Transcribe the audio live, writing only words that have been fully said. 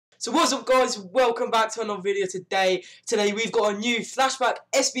So what's up guys, welcome back to another video today. Today we've got a new Flashback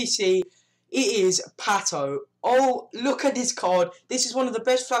SBC. It is PATO. Oh, look at this card. This is one of the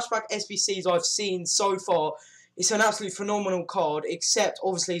best Flashback SBCs I've seen so far. It's an absolutely phenomenal card, except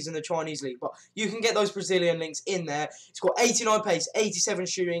obviously he's in the Chinese league. But you can get those Brazilian links in there. It's got 89 pace, 87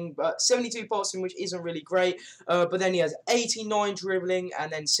 shooting, but 72 passing, which isn't really great. But then he has 89 dribbling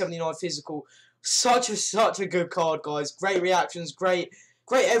and then 79 physical. Such a good card, guys. Great reactions, great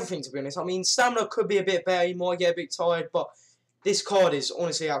everything, to be honest. I mean, stamina could be a bit better. You might get a bit tired, but this card is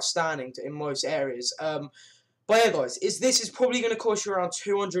honestly outstanding in most areas. But yeah, guys, this is probably going to cost you around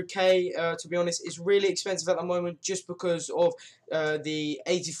 200k. To be honest, it's really expensive at the moment just because of the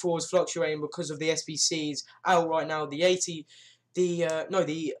 84s fluctuating because of the SBCs out right now. The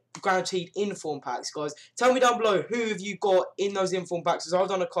guaranteed inform packs, guys. Tell me down below, who have you got in those inform packs? Because I've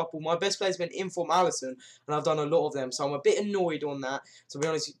done a couple. My best player's been inform Allison, and I've done a lot of them, so I'm a bit annoyed on that, to be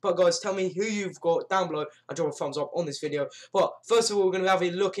honest. But guys, tell me who you've got down below and drop a thumbs up on this video. But first of all, we're going to have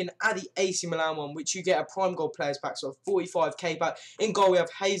a looking at the AC Milan one, which you get a prime gold players pack, so 45k back. In goal we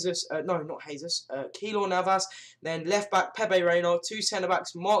have Keylor Navas. Then left back Pepe Reina. Two centre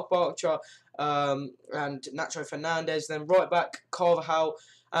backs Mark Barcher and Nacho Fernandez. Then right back Carvajal.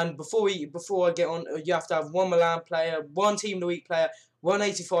 And before I get on, you have to have one Milan player, one Team of the Week player,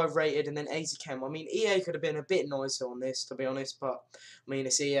 185 rated, and then 80 chem. I mean, EA could have been a bit nicer on this, to be honest, but I mean,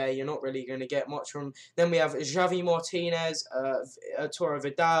 it's EA. You're not really going to get much from. Then we have Javi Martinez, Toro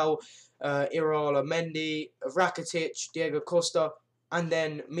Vidal, Iraola Mendy, Rakitic, Diego Costa, and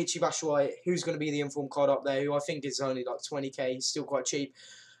then Michy Batshuayi, who's going to be the inform card up there, who I think is only like 20k. He's still quite cheap.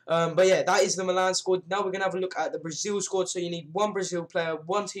 But yeah, that is the Milan squad. Now we're going to have a look at the Brazil squad. So you need one Brazil player,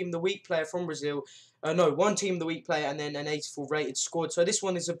 one Team of the Week player from Brazil. One Team of the Week player and then an 84 rated squad. So this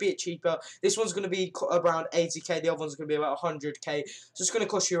one is a bit cheaper. This one's going to be around 80k. The other one's going to be about 100k. So it's going to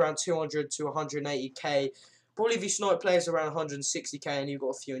cost you around 200 to 180k. Probably if you snipe players around 160k and you've got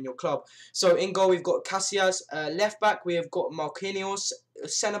a few in your club. So in goal we've got Casillas. Left back we have got Marquinhos.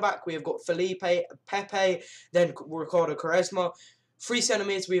 Centre back we have got Felipe, Pepe, then Ricardo Quaresma. 3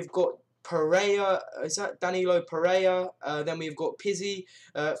 centimeters, we've got Pereira, is that Danilo Pereira? Then we've got Pizzi,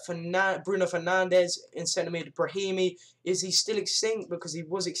 Bruno Fernandes in centimeter, Brahimi. Is he still extinct? Because he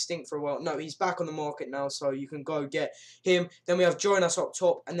was extinct for a while. No, he's back on the market now, so you can go get him. Then we have Jonas up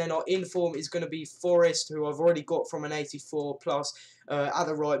top, and then our inform is going to be Forrest, who I've already got from an 84 plus at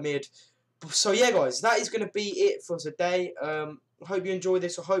the right mid. So yeah, guys, that is going to be it for today. I hope you enjoyed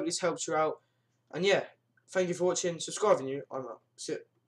this. I hope this helps you out. And yeah. Thank you for watching. Subscribe if you're new. I'm out. See you.